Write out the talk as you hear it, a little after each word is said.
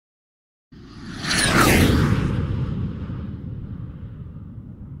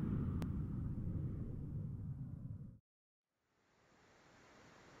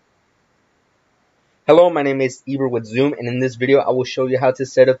Hello, my name is Eber with Zoom, and in this video I will show you how to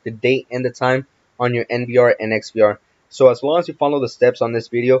set up the date and the time on your NVR and XVR. So as long as you follow the steps on this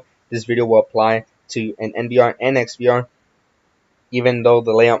video will apply to an NVR and XVR. Even though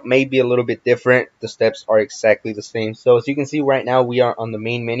the layout may be a little bit different, the steps are exactly the same. So as you can see right now, we are on the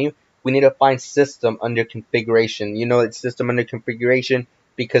main menu. We need to find system under configuration. You know it's system under configuration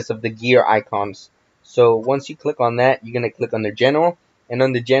because of the gear icons. So once you click on that, you're going to click under general, and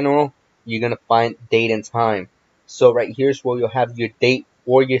under general you're going to find date and time. So right here is where you'll have your date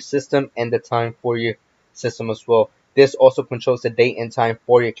for your system and the time for your system as well. This also controls the date and time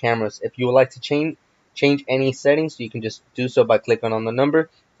for your cameras. If you would like to change any settings, you can just do so by clicking on the number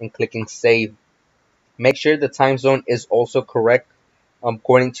and clicking save. Make sure the time zone is also correct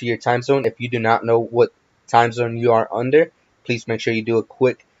according to your time zone. If you do not know what time zone you are under, please make sure you do a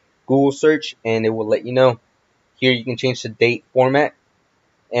quick Google search and it will let you know. Here you can change the date format,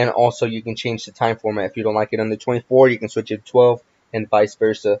 and also you can change the time format. If you don't like it under 24, you can switch it to 12 and vice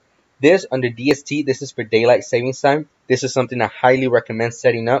versa. This under DST, this is for daylight savings time. This is something I highly recommend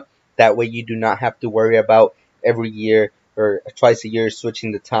setting up. That way you do not have to worry about every year or twice a year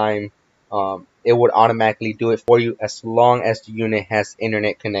switching the time. It would automatically do it for you as long as the unit has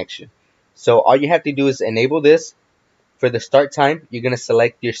internet connection. So all you have to do is enable this. For the start time, you're going to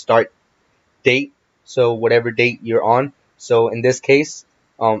select your start date, so whatever date you're on. So in this case,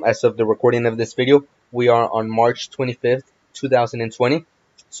 as of the recording of this video, we are on March 25th, 2020.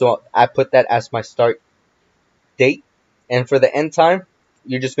 So I put that as my start date. And for the end time,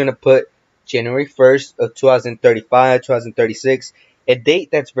 you're just going to put January 1st of 2035, 2036, a date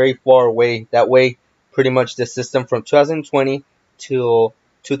that's very far away. That way, pretty much the system from 2020 till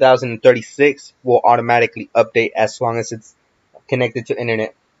 2036 will automatically update as long as it's connected to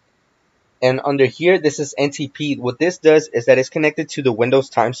internet. And under here, this is NTP. What this does is that it's connected to the Windows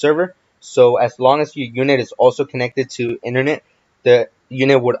time server. So as long as your unit is also connected to internet, the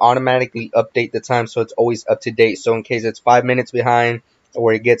unit would automatically update the time, so it's always up to date. So in case it's 5 minutes behind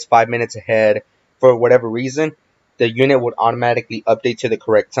or it gets 5 minutes ahead for whatever reason, the unit would automatically update to the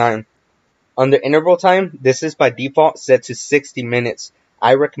correct time. Under interval time, this is by default set to 60 minutes.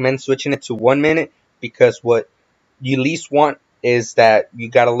 I recommend switching it to 1 minute because what you least want is that you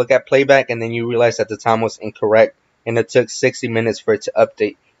got to look at playback and then you realize that the time was incorrect and it took 60 minutes for it to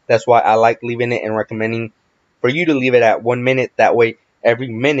update. That's why I like leaving it and recommending for you to leave it at 1 minute. That way every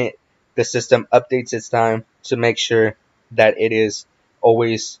minute the system updates its time to make sure that it is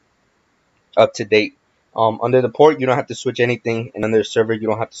always up to date. Under the port, you don't have to switch anything, and under the server, you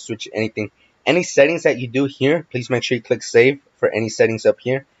don't have to switch anything. Any settings that you do here, please make sure you click save for any settings up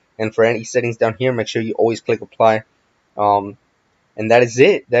here, and for any settings down here, make sure you always click apply. And that is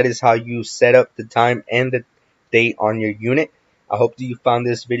it. That is how you set up the time and the date on your unit. I hope that you found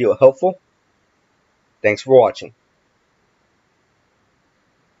this video helpful. Thanks for watching.